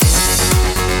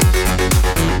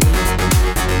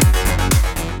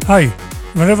Hi,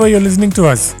 wherever you're listening to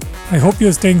us, I hope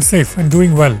you're staying safe and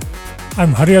doing well.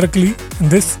 I'm Hari Arakali,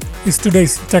 and this is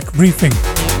today's Tech Briefing.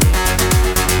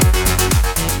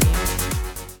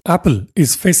 Apple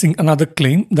is facing another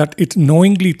claim that it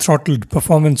knowingly throttled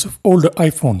performance of older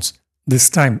iPhones, this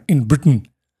time in Britain.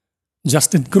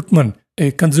 Justin Guttman,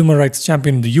 a consumer rights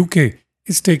champion in the UK,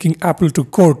 is taking Apple to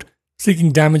court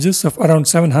seeking damages of around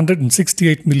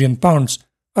 £768 million,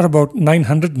 or about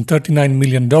 $939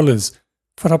 million,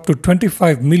 for up to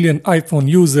 25 million iPhone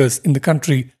users in the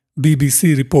country,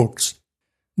 BBC reports.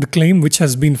 The claim, which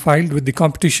has been filed with the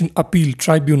Competition Appeal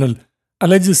Tribunal,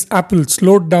 alleges Apple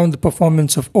slowed down the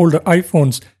performance of older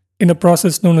iPhones in a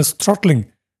process known as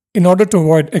throttling in order to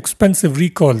avoid expensive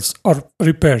recalls or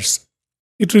repairs.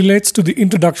 It relates to the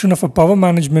introduction of a power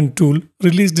management tool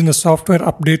released in a software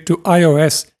update to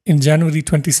iOS in January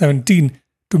 2017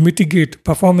 to mitigate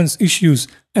performance issues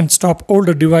and stop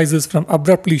older devices from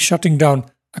abruptly shutting down,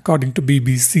 according to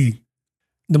BBC.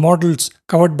 The models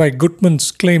covered by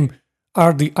Guttman's claim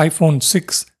are the iPhone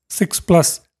 6, 6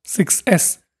 Plus,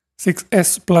 6S,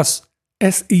 6S Plus,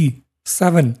 SE,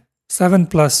 7, 7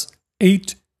 Plus,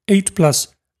 8, 8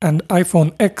 Plus, and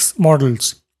iPhone X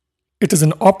models. It is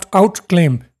an opt-out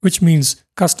claim, which means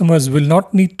customers will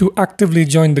not need to actively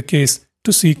join the case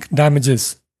to seek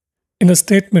damages. In a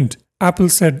statement, Apple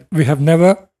said, "We have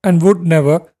never and would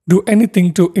never do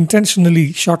anything to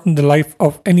intentionally shorten the life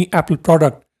of any Apple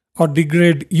product or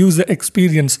degrade user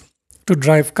experience to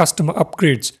drive customer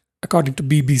upgrades," according to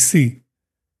BBC.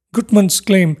 Guttman's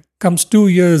claim comes 2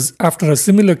 years after a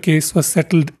similar case was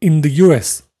settled in the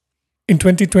US. In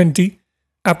 2020,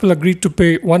 Apple agreed to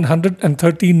pay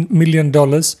 $113 million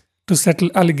to settle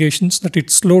allegations that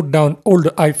it slowed down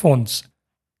older iPhones.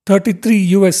 33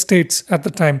 US states at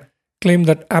the time claimed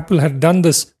that Apple had done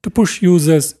this to push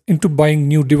users into buying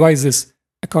new devices,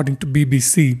 according to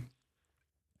BBC.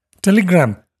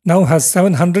 Telegram now has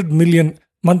 700 million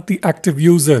monthly active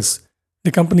users, the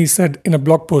company said in a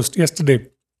blog post yesterday.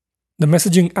 The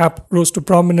messaging app rose to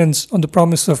prominence on the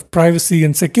promise of privacy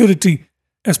and security,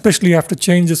 especially after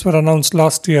changes were announced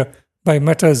last year by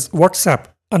Meta's WhatsApp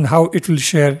on how it will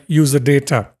share user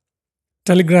data.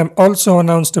 Telegram also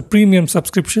announced a premium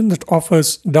subscription that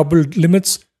offers doubled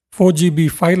limits, 4 GB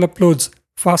file uploads,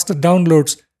 faster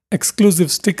downloads,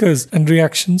 exclusive stickers and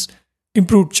reactions,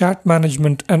 improved chat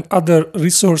management, and other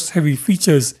resource-heavy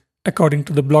features, according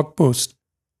to the blog post.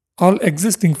 All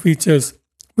existing features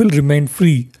will remain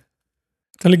free.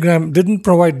 Telegram didn't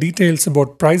provide details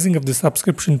about pricing of the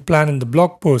subscription plan in the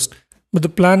blog post, but the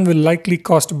plan will likely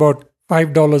cost about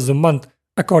 $5 a month,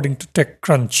 according to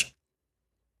TechCrunch.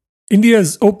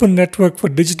 India's Open Network for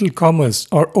Digital Commerce,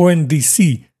 or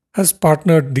ONDC, has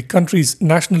partnered the country's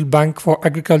National Bank for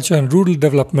Agriculture and Rural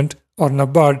Development, or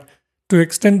NABARD, to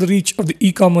extend the reach of the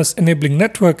e-commerce enabling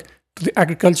network to the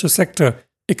agriculture sector,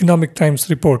 Economic Times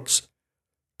reports.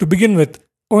 To begin with,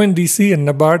 ONDC and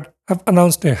NABARD have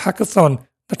announced a hackathon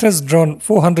that has drawn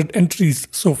 400 entries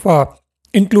so far,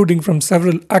 including from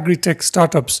several agri-tech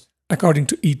startups, according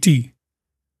to ET.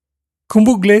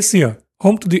 Khumbu Glacier,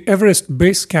 home to the Everest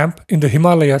Base Camp in the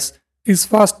Himalayas, is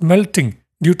fast melting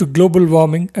due to global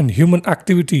warming and human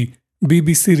activity,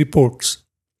 BBC reports.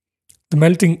 The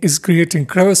melting is creating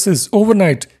crevices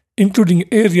overnight, including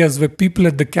areas where people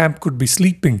at the camp could be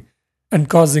sleeping, and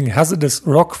causing hazardous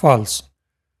rockfalls.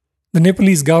 The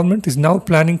Nepalese government is now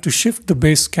planning to shift the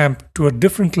base camp to a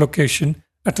different location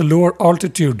at a lower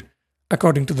altitude,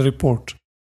 according to the report.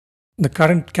 The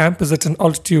current camp is at an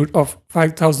altitude of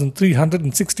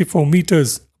 5,364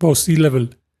 meters above sea level.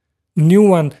 The new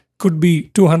one could be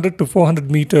 200 to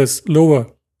 400 meters lower,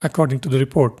 according to the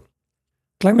report.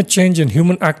 Climate change and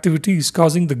human activity is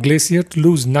causing the glacier to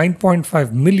lose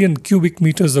 9.5 million cubic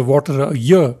meters of water a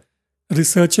year,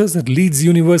 researchers at Leeds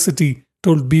University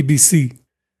told BBC.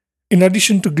 In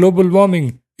addition to global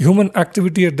warming, human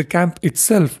activity at the camp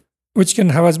itself, which can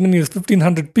have as many as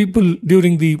 1,500 people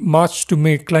during the March to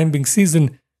May climbing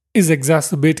season, is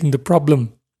exacerbating the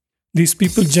problem. These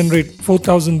people generate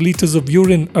 4,000 liters of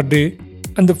urine a day,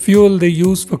 and the fuel they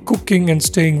use for cooking and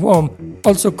staying warm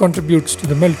also contributes to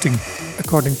the melting,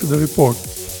 according to the report.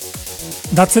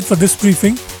 That's it for this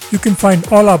briefing. You can find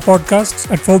all our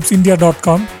podcasts at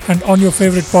ForbesIndia.com and on your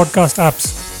favorite podcast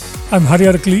apps. I'm Hari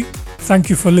Arakali. Thank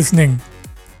you for listening.